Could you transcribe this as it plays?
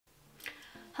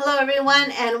Hello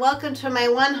everyone, and welcome to my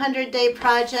 100-day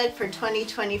project for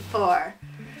 2024.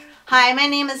 Hi, my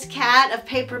name is Kat of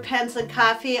Paper, Pens, and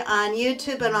Coffee on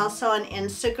YouTube and also on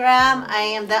Instagram. I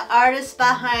am the artist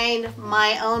behind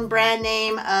my own brand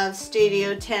name of Studio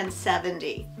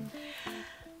 1070.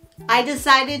 I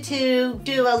decided to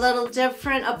do a little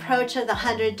different approach of the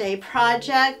 100-day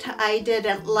project. I did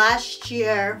it last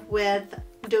year with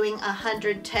doing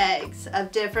 100 tags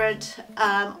of different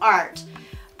art.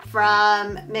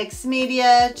 From mixed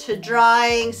media to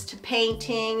drawings to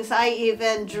paintings. I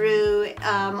even drew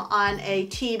on a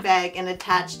tea bag and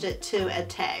attached it to a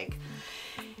tag.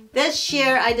 This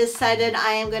year I decided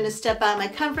I am going to step out of my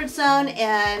comfort zone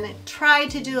and try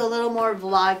to do a little more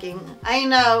vlogging. I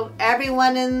know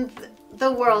everyone in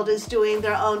the world is doing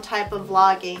their own type of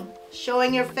vlogging.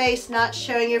 Showing your face, not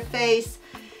showing your face,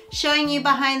 showing you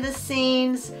behind the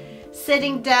scenes,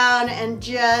 sitting down and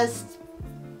just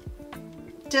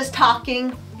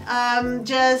talking,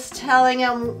 just telling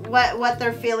them what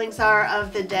their feelings are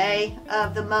of the day,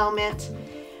 of the moment,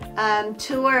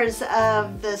 tours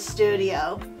of the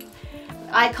studio.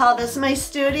 I call this my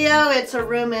studio. It's a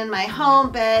room in my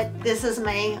home, but this is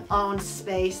my own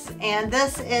space. And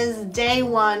this is day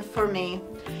one for me.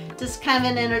 Just kind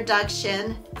of an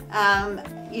introduction.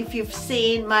 If you've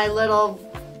seen my little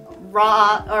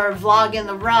raw or vlog in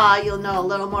the raw, you'll know a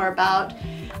little more about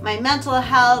my mental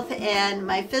health and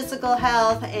my physical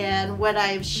health and what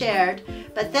I've shared,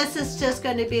 but this is just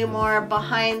going to be more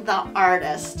behind the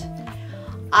artist.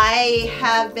 I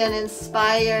have been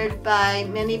inspired by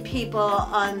many people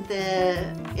on the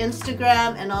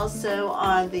Instagram and also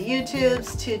on the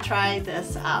YouTubes to try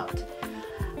this out.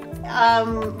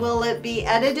 Will it be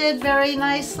edited very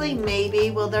nicely?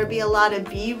 Maybe. Will there be a lot of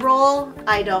B-roll?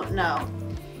 I don't know.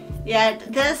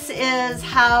 Yet this is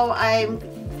how I'm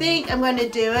going to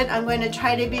do it. I'm going to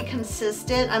try to be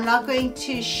consistent. I'm not going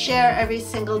to share every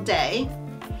single day.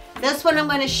 This one I'm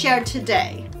going to share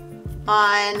today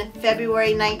on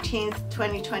February 19th,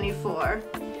 2024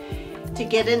 to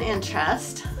get an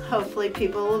interest. Hopefully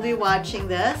people will be watching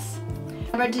this.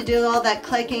 Remember to do all that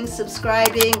clicking,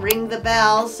 subscribing, ring the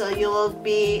bell so you'll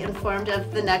be informed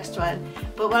of the next one.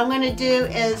 But what I'm going to do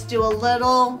is do a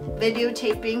little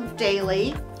videotaping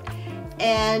daily,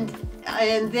 and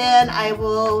then I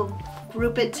will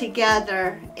group it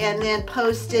together and then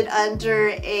post it under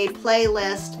a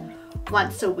playlist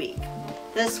once a week.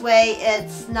 This way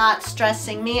it's not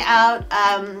stressing me out.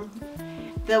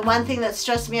 The one thing that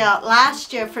stressed me out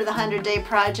last year for the 100-day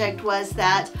project was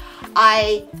that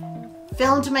I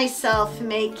filmed myself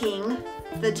making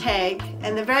the tag,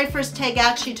 and the very first tag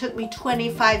actually took me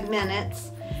 25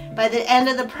 minutes. By the end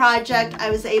of the project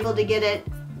I was able to get it,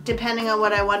 depending on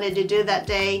what I wanted to do that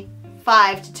day,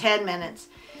 5 to 10 minutes.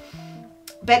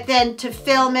 But then to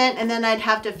film it, and then I'd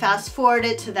have to fast forward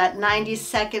it to that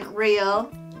 90-second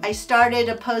reel. I started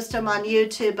to post them on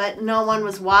YouTube, but no one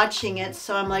was watching it,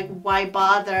 so I'm like, why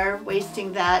bother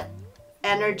wasting that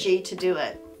energy to do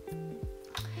it?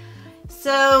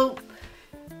 So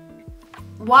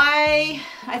why,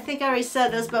 I think I already said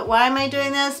this, but why am I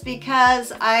doing this?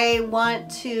 Because I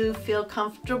want to feel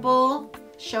comfortable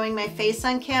showing my face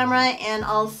on camera and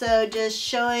also just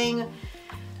showing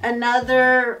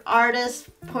another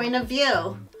artist's point of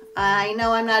view. I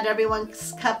know I'm not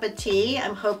everyone's cup of tea. I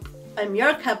hope I'm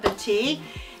your cup of tea,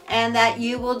 and that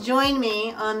you will join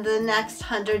me on the next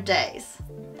 100 days.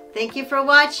 Thank you for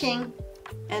watching,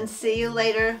 and see you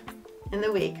later in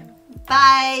the week.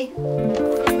 Bye!